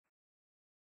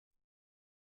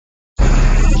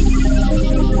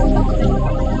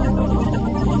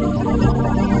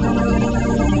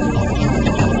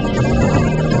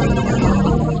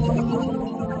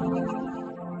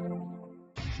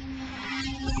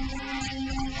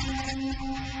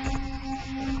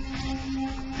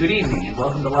Good evening and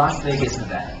welcome to Las Vegas,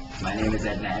 Nevada. My name is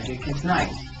Ed Magic and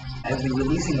tonight I will be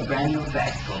releasing a brand new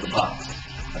effect called the Box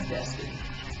of Destiny.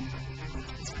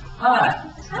 Hi,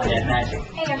 I'm Ed Magic.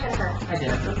 Hey, I'm Jennifer. Hi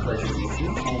Jennifer, pleasure to meet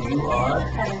you. And you are?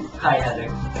 Heather. Hi Heather,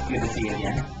 good to see you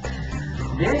again.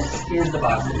 This is the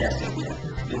Box of Destiny.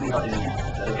 You'll be helping me out, is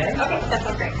that okay? Okay, that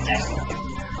sounds great. Excellent.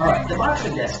 Alright, the Box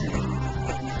of Destiny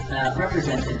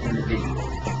represents an individual.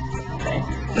 Okay?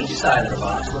 Each side of the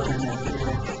box represents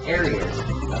different areas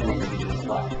of an individual's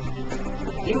life.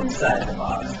 Inside the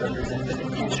box represents the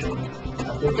potential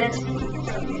of the destiny of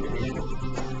the individual.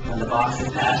 When the box is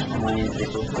passed from one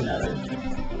individual to another,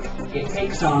 it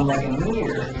takes on like a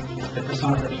mirror the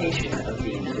personification of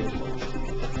the individual.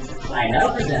 I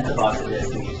now present the Box of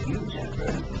Destiny to you,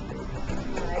 Jennifer.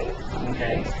 Right.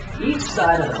 Okay? Each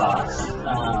side of the box,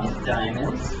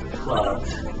 diamonds,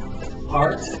 clubs,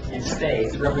 hearts, and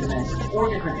spades represents 4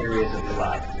 different areas of your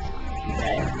life.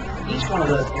 Okay? Each one of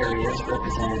those areas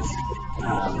represents,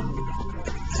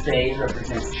 spades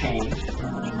represents change,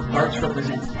 hearts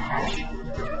represents passion,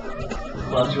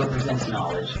 clubs represents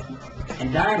knowledge,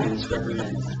 and diamonds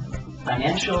represents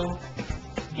financial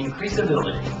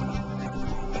increasability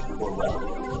or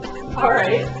wealth. All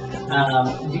right.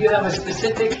 Do you have a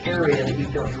specific area that you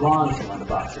feel drawn to on the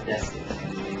Box of Destiny?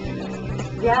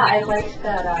 Yeah, I like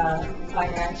that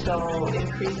financial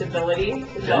increasability.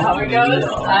 Is that how it goes? Yeah.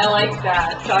 I like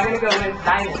that. So I'm going to go with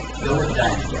diamonds. Go with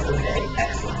diamonds. Okay,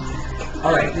 excellent.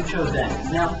 All right, you chose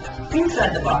diamonds. Now,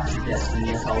 inside the Box of Destiny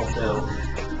is also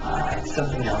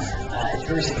something else. It's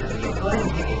very significant. Go ahead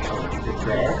and pick a color. Is it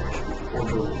red or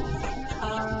blue?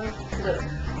 Blue.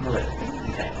 Blue.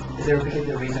 Okay. Is there a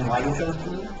particular reason why you chose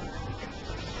blue?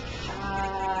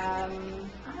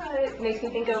 It makes me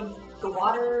think of the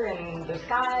water and the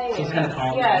sky. So it's kind of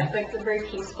calm. Yeah, it's like very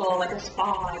peaceful, like a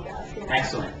spa, I guess. You know?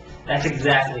 Excellent. That's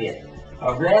exactly it.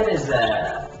 Red is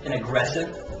an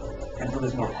aggressive, and blue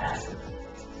is more passive.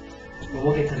 But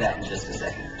we'll get to that in just a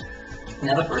second.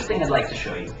 Now, the first thing I'd like to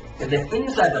show you is that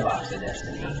inside the Box of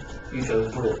Destiny, you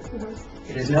chose blue.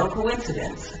 Mm-hmm. It is no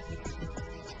coincidence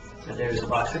that there's a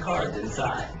box of cards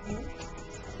inside.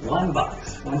 One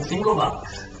single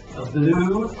box of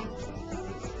blue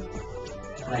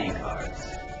playing cards.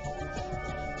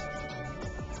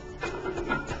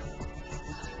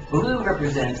 Blue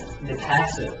represents the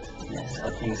passiveness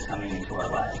of things coming into our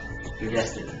life, your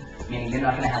destiny, meaning you're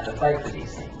not going to have to fight for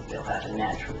these things, they'll happen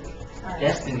naturally. Right.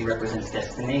 Destiny represents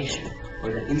destination,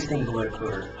 where that these things will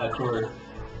occur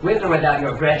with or without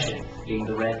your aggression, being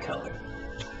the red color.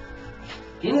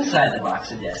 Inside the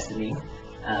Box of Destiny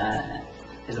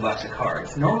is a box of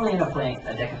cards. Normally in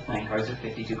a deck of playing cards, there are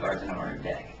 52 cards in a ordered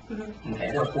deck. Mm-hmm.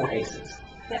 Okay, there are 4 aces.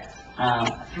 Yes.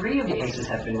 3 of the aces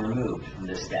have been removed from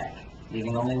this deck,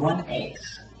 leaving only 1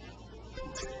 ace.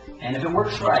 And if it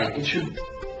works right, it should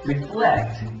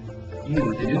reflect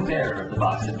you, the new bearer of the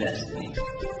Box of Destiny.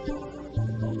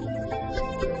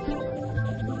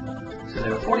 So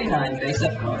there are 49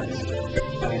 face-up cards.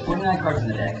 49 cards in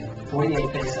the deck,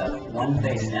 48 face-up, 1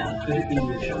 face-down. Could it be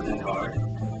your chosen card?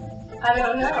 I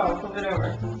don't know. Flip it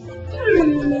over.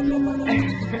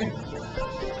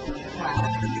 Wow.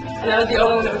 And that was the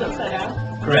only one that was upside down?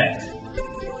 Correct.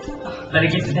 But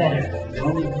it gets better. The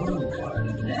only blue card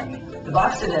in the deck. The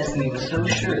Box of Destiny was so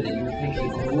sure that you would pick a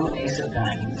blue ace of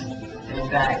diamonds. And in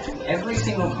fact, every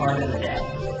single card in the deck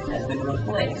has been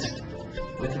replaced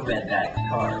with the red back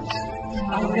cards.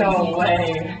 Oh, no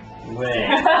way. Way.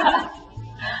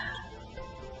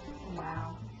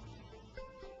 Wow.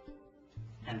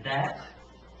 And that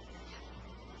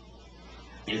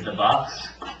is the Box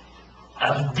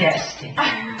of Destiny.